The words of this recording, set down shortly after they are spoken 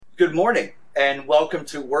Good morning and welcome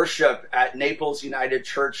to worship at Naples United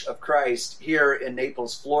Church of Christ here in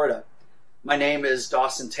Naples, Florida. My name is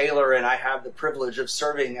Dawson Taylor and I have the privilege of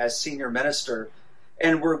serving as senior minister.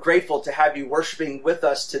 And we're grateful to have you worshiping with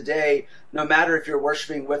us today, no matter if you're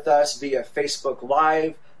worshiping with us via Facebook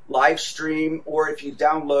live stream, or if you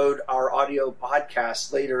download our audio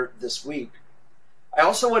podcast later this week. I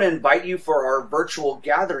also want to invite you for our virtual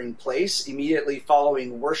gathering place immediately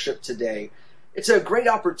following worship today. It's a great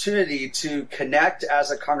opportunity to connect as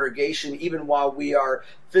a congregation even while we are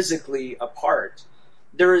physically apart.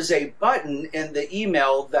 There is a button in the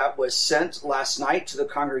email that was sent last night to the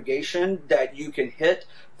congregation that you can hit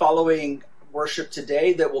following worship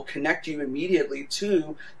today that will connect you immediately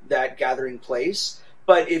to that gathering place.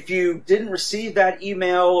 But if you didn't receive that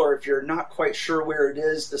email, or if you're not quite sure where it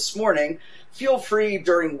is this morning, feel free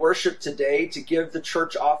during worship today to give the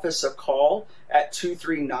church office a call at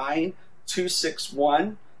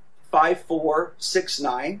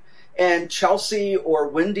 239-261-5469. And Chelsea or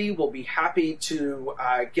Wendy will be happy to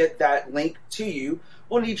get that link to you.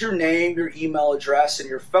 We'll need your name, your email address, and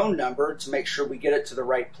your phone number to make sure we get it to the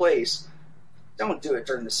right place. Don't do it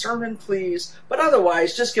during the sermon, please. But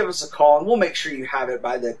otherwise, just give us a call and we'll make sure you have it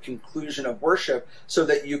by the conclusion of worship so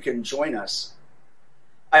that you can join us.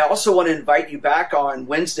 I also want to invite you back on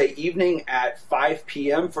Wednesday evening at 5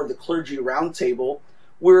 p.m. for the Clergy Roundtable.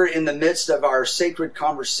 We're in the midst of our sacred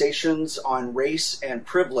conversations on race and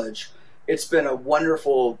privilege. It's been a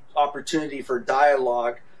wonderful opportunity for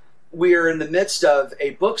dialogue. We're in the midst of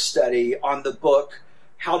a book study on the book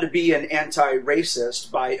How to Be an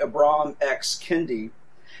Anti-Racist by Ibram X. Kendi.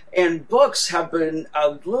 And books have been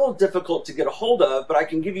a little difficult to get a hold of, but I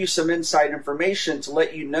can give you some inside information to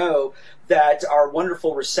let you know that our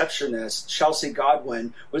wonderful receptionist, Chelsea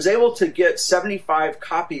Godwin, was able to get 75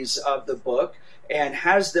 copies of the book and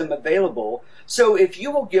has them available. So if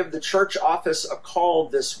you will give the church office a call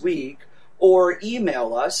this week or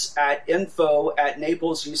email us at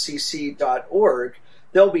info@naplesucc.org,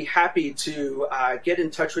 they'll be happy to get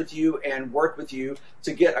in touch with you and work with you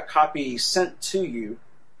to get a copy sent to you.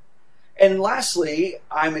 And lastly,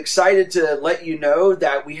 I'm excited to let you know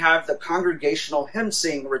that we have the congregational hymn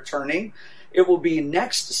sing returning. It will be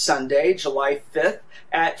next Sunday, July 5th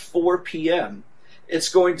at 4 p.m. It's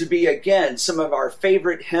going to be, again, some of our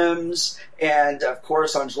favorite hymns. And, of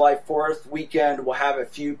course, on July 4th weekend, we'll have a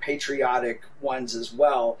few patriotic ones as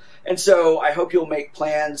well. And so I hope you'll make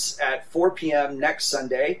plans at 4 p.m. next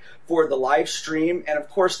Sunday for the live stream. And, of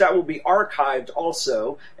course, that will be archived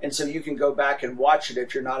also. And so you can go back and watch it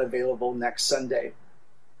if you're not available next Sunday.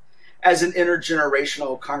 As an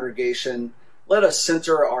intergenerational congregation, let us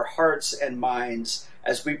center our hearts and minds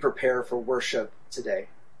as we prepare for worship today.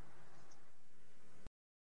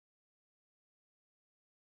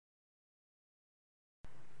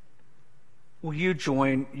 Will you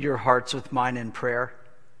join your hearts with mine in prayer?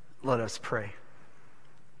 Let us pray.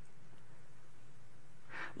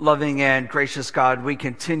 Loving and gracious God, we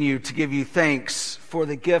continue to give you thanks for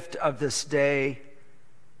the gift of this day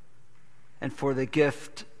and for the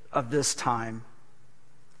gift of this time.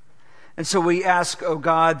 And so we ask, O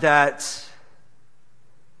God, that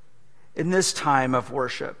in this time of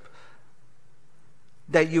worship,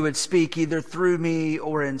 that you would speak either through me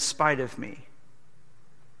or in spite of me.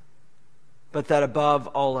 But that above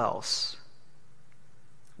all else,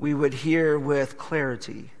 we would hear with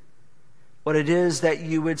clarity what it is that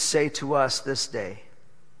you would say to us this day.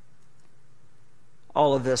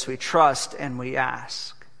 All of this we trust and we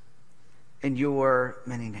ask in your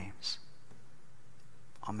many names.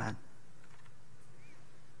 Amen.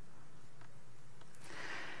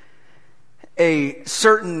 A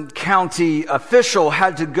certain county official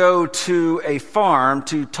had to go to a farm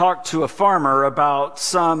to talk to a farmer about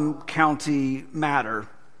some county matter.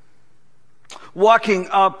 Walking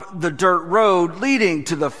up the dirt road leading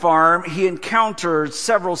to the farm, he encountered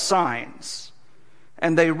several signs,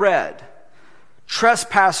 and they read,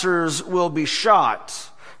 "Trespassers will be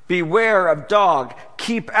shot. Beware of dog.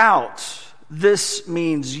 Keep out. This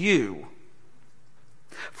means you."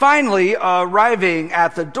 Finally, arriving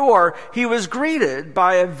at the door, he was greeted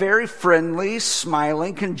by a very friendly,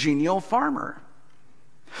 smiling, congenial farmer.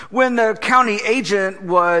 When the county agent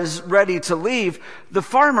was ready to leave, the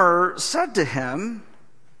farmer said to him,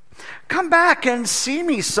 "Come back and see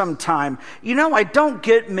me sometime. You know, I don't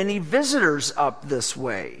get many visitors up this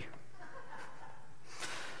way."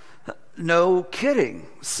 "No kidding,"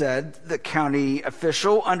 said the county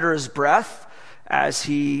official under his breath as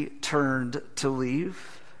he turned to leave.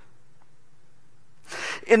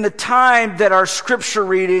 In the time that our scripture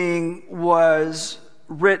reading was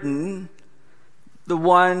written, the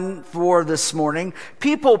one for this morning,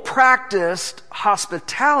 people practiced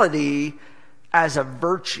hospitality as a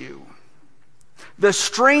virtue. The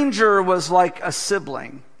stranger was like a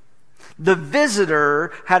sibling. The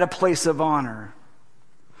visitor had a place of honor.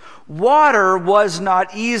 Water was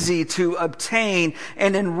not easy to obtain,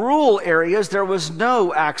 and in rural areas there was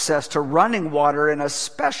no access to running water, and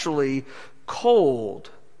especially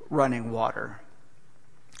cold running water.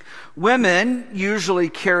 Women usually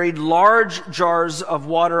carried large jars of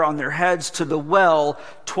water on their heads to the well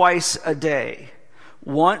twice a day,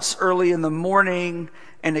 once early in the morning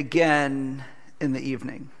and again in the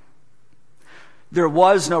evening. There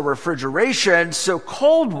was no refrigeration, so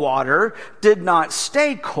cold water did not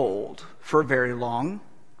stay cold for very long.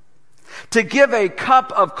 To give a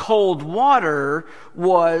cup of cold water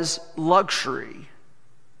was luxury,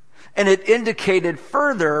 and it indicated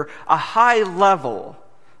further a high level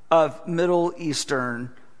of Middle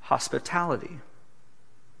Eastern hospitality.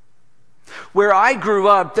 Where I grew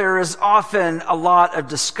up, there is often a lot of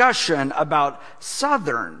discussion about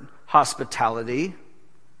Southern hospitality,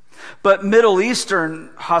 but Middle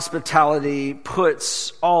Eastern hospitality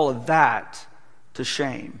puts all of that to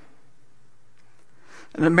shame.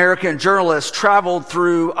 An American journalist traveled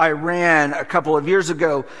through Iran a couple of years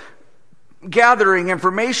ago, gathering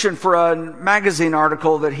information for a magazine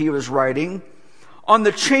article that he was writing on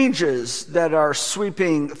the changes that are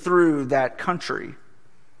sweeping through that country.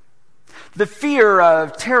 The fear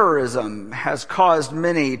of terrorism has caused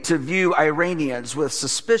many to view Iranians with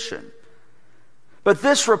suspicion. But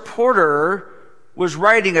this reporter was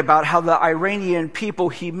writing about how the Iranian people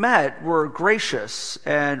he met were gracious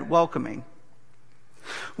and welcoming.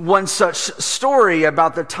 One such story was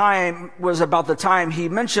about the time he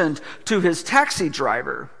mentioned to his taxi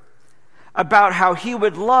driver about how he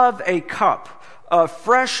would love a cup of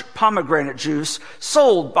fresh pomegranate juice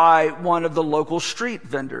sold by one of the local street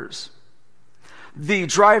vendors. The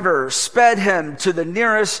driver sped him to the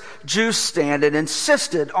nearest juice stand and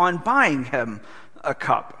insisted on buying him a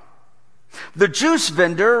cup. The juice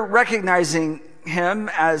vendor, recognizing him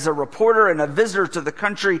as a reporter and a visitor to the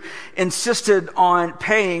country, insisted on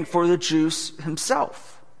paying for the juice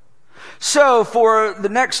himself. So for the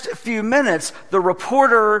next few minutes, the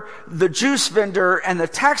reporter, the juice vendor, and the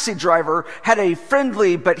taxi driver had a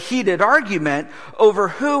friendly but heated argument over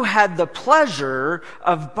who had the pleasure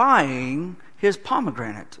of buying his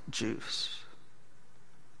pomegranate juice.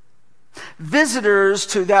 Visitors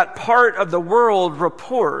to that part of the world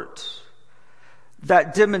report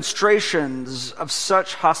that demonstrations of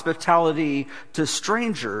such hospitality to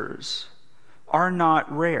strangers are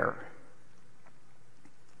not rare.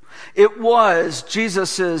 It was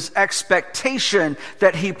Jesus' expectation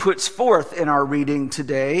that he puts forth in our reading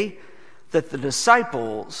today that the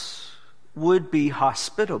disciples would be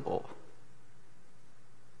hospitable.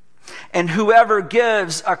 And whoever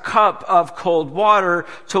gives a cup of cold water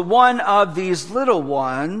to one of these little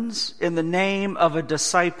ones in the name of a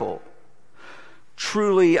disciple,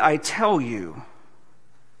 truly I tell you,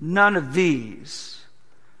 none of these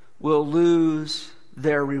will lose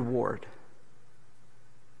their reward.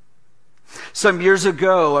 Some years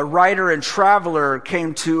ago, a writer and traveler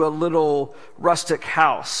came to a little rustic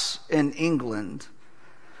house in England,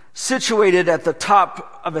 situated at the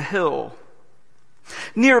top of a hill.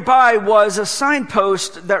 Nearby was a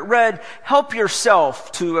signpost that read, "Help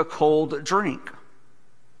yourself to a cold drink."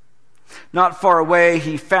 Not far away,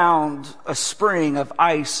 he found a spring of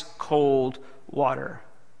ice-cold water.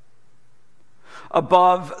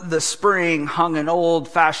 Above the spring hung an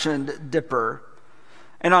old-fashioned dipper,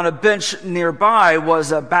 and on a bench nearby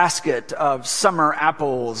was a basket of summer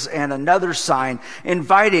apples and another sign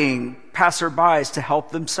inviting passerbys to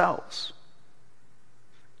help themselves.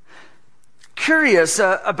 Curious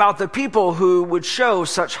about the people who would show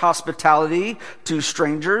such hospitality to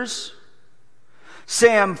strangers,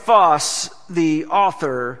 Sam Foss, the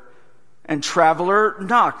author and traveler,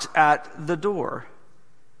 knocked at the door.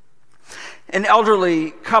 An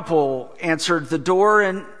elderly couple answered the door,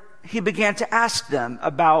 and he began to ask them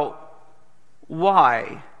about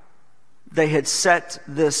why they had set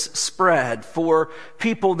this spread for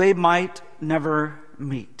people they might never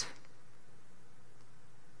meet.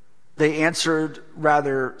 They answered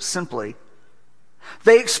rather simply.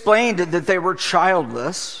 They explained that they were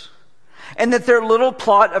childless and that their little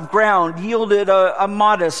plot of ground yielded a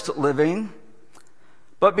modest living,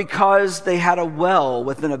 but because they had a well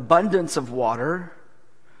with an abundance of water,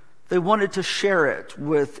 they wanted to share it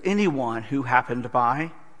with anyone who happened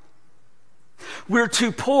by. "We're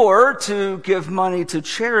too poor to give money to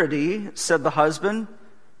charity," said the husband,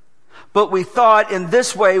 "but we thought in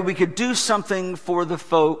this way we could do something for the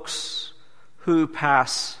folks who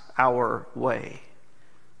pass our way.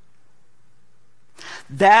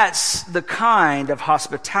 That's the kind of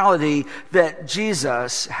hospitality that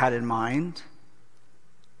Jesus had in mind.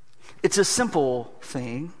 It's a simple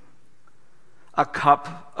thing, a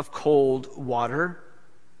cup of cold water,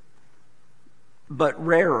 but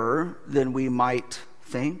rarer than we might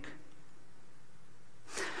think.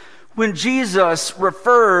 When Jesus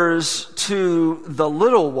refers to the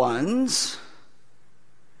little ones,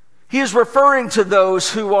 he is referring to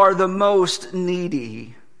those who are the most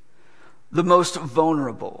needy, the most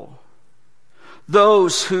vulnerable,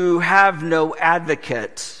 those who have no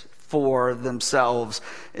advocate for themselves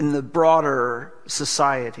in the broader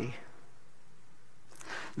society.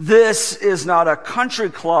 This is not a country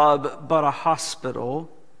club, but a hospital.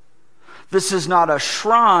 This is not a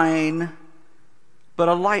shrine, but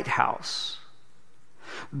a lighthouse,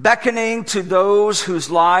 beckoning to those whose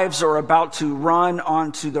lives are about to run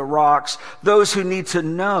onto the rocks, those who need to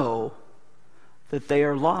know that they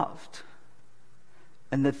are loved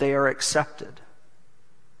and that they are accepted.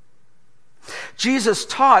 Jesus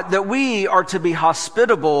taught that we are to be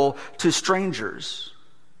hospitable to strangers.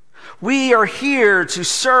 We are here to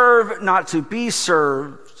serve, not to be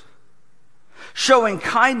served. Showing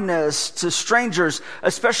kindness to strangers,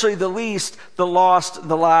 especially the least, the lost,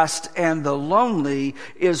 the last, and the lonely,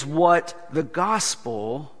 is what the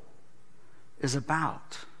gospel is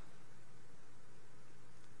about.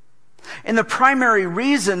 And the primary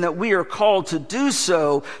reason that we are called to do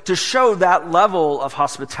so, to show that level of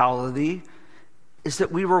hospitality, is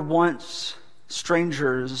that we were once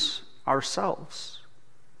strangers ourselves.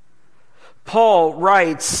 Paul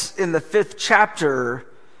writes in the 5th chapter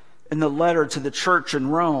in the letter to the church in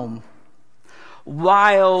Rome,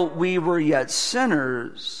 while we were yet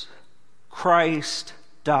sinners, Christ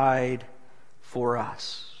died for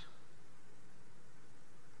us.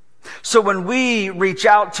 So when we reach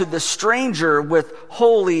out to the stranger with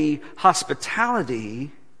holy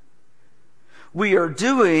hospitality, we are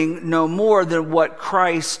doing no more than what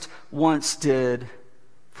Christ once did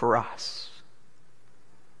for us.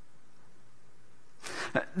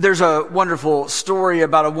 There's a wonderful story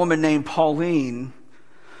about a woman named Pauline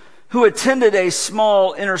who attended a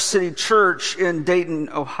small inner city church in Dayton,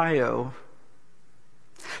 Ohio.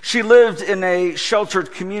 She lived in a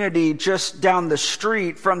sheltered community just down the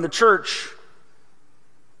street from the church,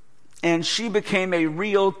 and she became a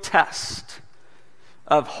real test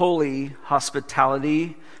of holy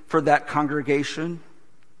hospitality for that congregation.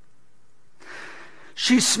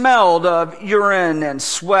 She smelled of urine and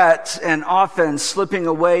sweat and often slipping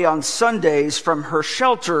away on Sundays from her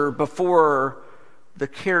shelter before the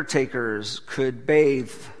caretakers could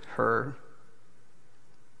bathe her.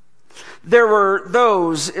 There were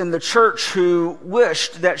those in the church who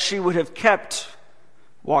wished that she would have kept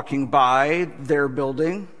walking by their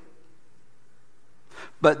building.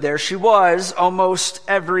 But there she was almost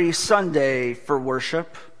every Sunday for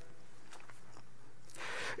worship.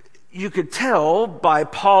 You could tell by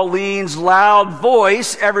Pauline's loud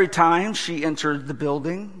voice every time she entered the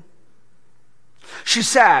building. She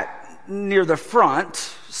sat near the front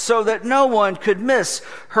so that no one could miss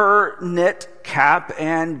her knit cap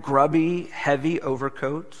and grubby, heavy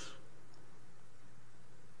overcoat.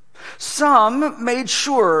 Some made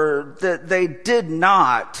sure that they did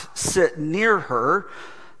not sit near her,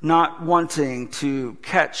 not wanting to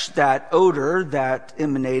catch that odor that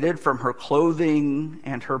emanated from her clothing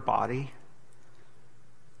and her body.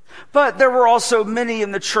 But there were also many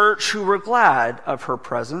in the church who were glad of her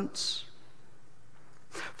presence.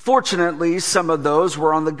 Fortunately, some of those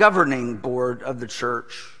were on the governing board of the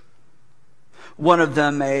church. One of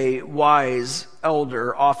them, a wise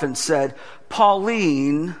elder, often said,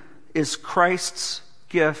 "Pauline is Christ's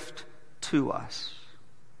gift to us."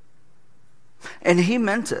 And he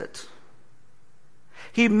meant it.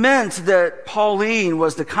 He meant that Pauline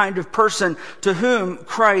was the kind of person to whom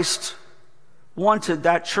Christ wanted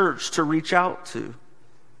that church to reach out to.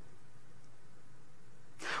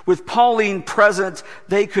 With Pauline present,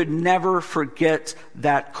 they could never forget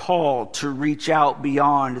that call to reach out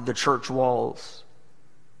beyond the church walls.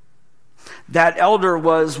 That elder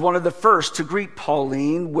was one of the first to greet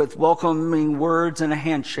Pauline with welcoming words and a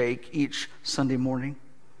handshake each Sunday morning.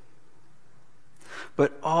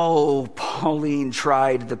 But Pauline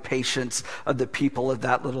tried the patience of the people of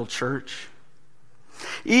that little church.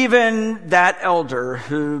 Even that elder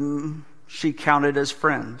whom she counted as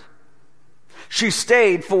friend. She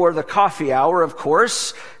stayed for the coffee hour, of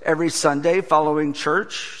course, every Sunday following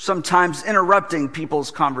church, sometimes interrupting people's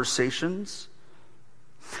conversations.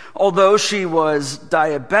 Although she was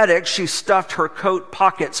diabetic, she stuffed her coat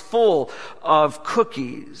pockets full of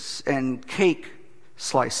cookies and cake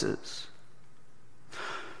slices.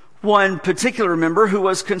 One particular member who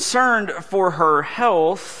was concerned for her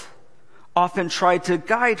health often tried to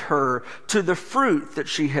guide her to the fruit that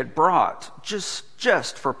she had brought,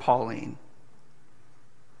 just for Pauline.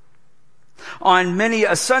 On many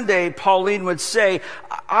a Sunday, Pauline would say,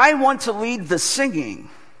 "I want to lead the singing.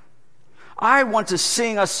 I want to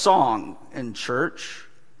sing a song in church."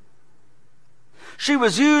 She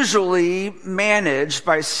was usually managed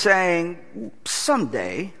by saying,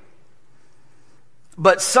 "Someday."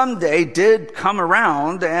 But someday did come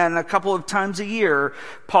around, and a couple of times a year,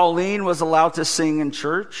 Pauline was allowed to sing in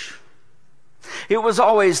church. It was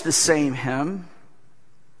always the same hymn,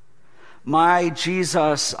 "My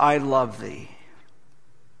Jesus, I love thee."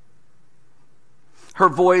 Her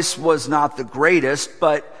voice was not the greatest,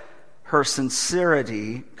 but her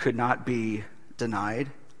sincerity could not be denied.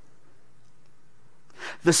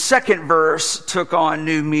 The second verse took on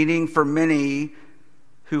new meaning for many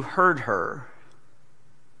who heard her.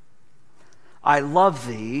 "I love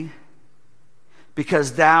thee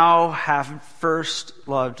because thou hast first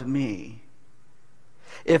loved me.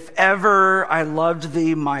 If ever I loved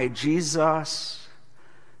thee, my Jesus,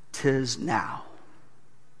 'tis now."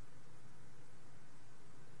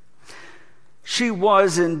 She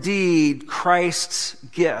was indeed Christ's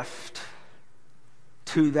gift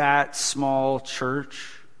to that small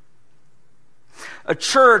church. A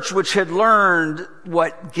church which had learned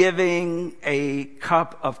what giving a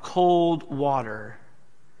cup of cold water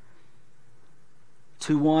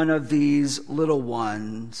to one of these little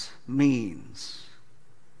ones means.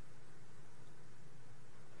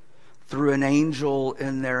 Through an angel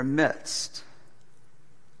in their midst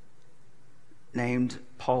named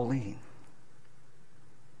Pauline.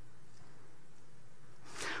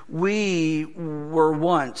 We were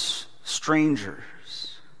once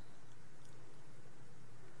strangers.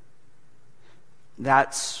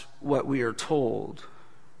 That's what we are told.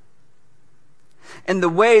 And the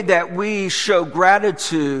way that we show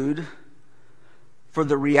gratitude for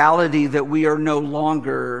the reality that we are no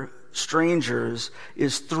longer strangers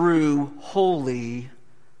is through holy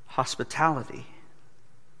hospitality.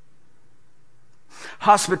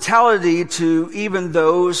 Hospitality to even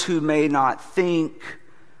those who may not think,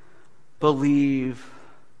 believe,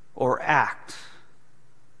 or act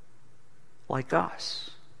like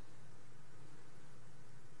us.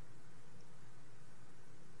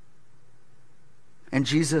 And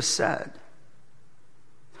Jesus said,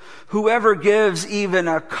 "Whoever gives even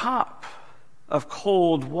a cup of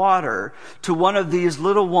cold water to one of these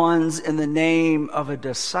little ones in the name of a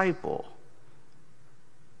disciple,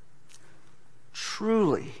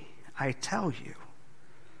 truly, I tell you,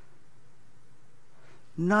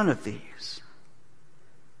 none of these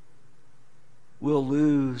will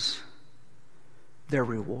lose their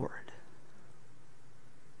reward."